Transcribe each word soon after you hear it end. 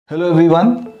Hello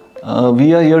everyone,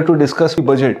 we are here to discuss the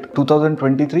budget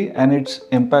 2023 and its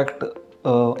impact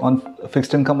on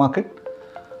fixed income market.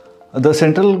 The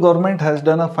central government has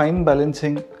done a fine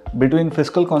balancing between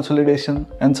fiscal consolidation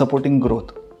and supporting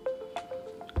growth.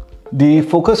 The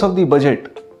focus of the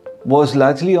budget was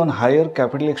largely on higher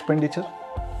capital expenditure,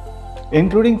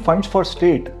 including funds for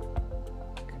state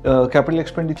capital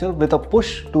expenditure with a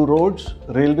push to roads,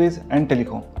 railways and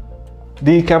telecom.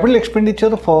 The capital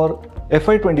expenditure for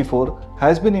FY24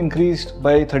 has been increased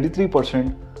by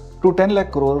 33% to 10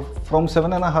 lakh crore from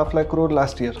 7.5 lakh crore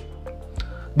last year.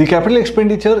 The capital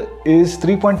expenditure is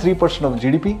 3.3% of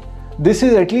GDP. This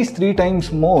is at least 3 times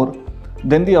more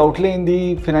than the outlay in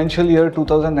the financial year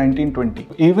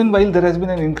 2019-20. Even while there has been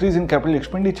an increase in capital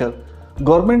expenditure,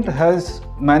 government has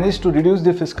managed to reduce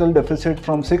the fiscal deficit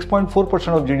from 6.4%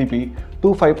 of GDP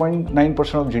to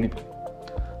 5.9% of GDP.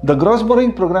 The gross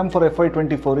borrowing program for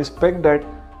FY24 is pegged at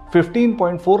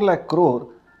 15.4 lakh crore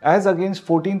as against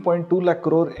 14.2 lakh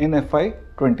crore in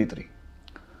FY23.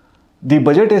 The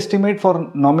budget estimate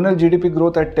for nominal GDP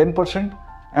growth at 10%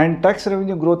 and tax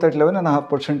revenue growth at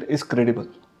 11.5% is credible.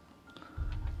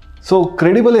 So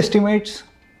credible estimates,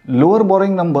 lower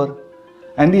borrowing number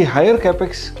and the higher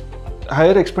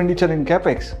expenditure in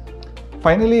capex,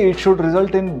 finally it should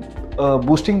result in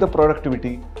boosting the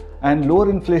productivity and lower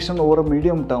inflation over a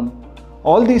medium term.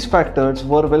 All these factors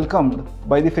were welcomed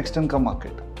by the fixed income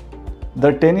market.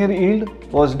 The 10-year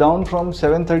yield was down from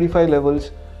 735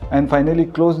 levels and finally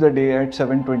closed the day at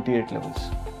 728 levels.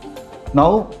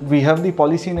 Now we have the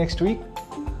policy next week.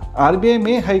 RBI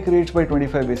may hike rates by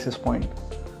 25 basis points.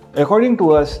 According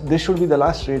to us, this should be the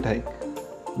last rate hike.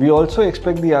 We also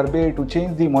expect the RBI to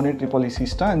change the monetary policy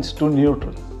stance to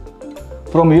neutral.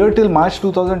 From here till March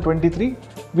 2023,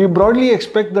 we broadly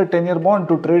expect the 10-year bond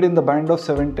to trade in the band of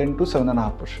 7.10 to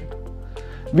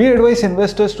 7.5%. We advise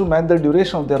investors to match the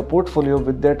duration of their portfolio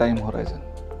with their time horizon.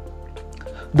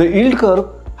 The yield curve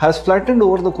has flattened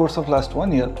over the course of last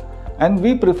 1 year and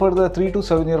we prefer the 3 to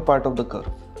 7 year part of the curve.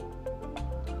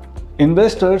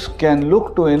 Investors can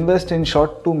look to invest in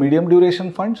short to medium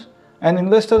duration funds and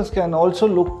investors can also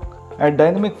look at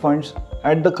dynamic funds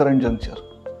at the current juncture.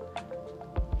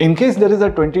 In case there is a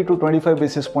 20 to 25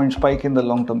 basis point spike in the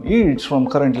long-term yields from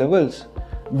current levels,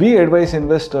 we advise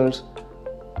investors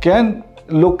can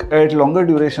look at longer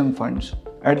duration funds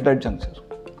at that juncture.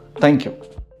 Thank you.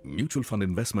 Mutual fund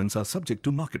investments are subject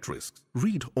to market risks.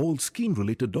 Read all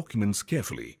scheme-related documents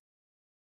carefully.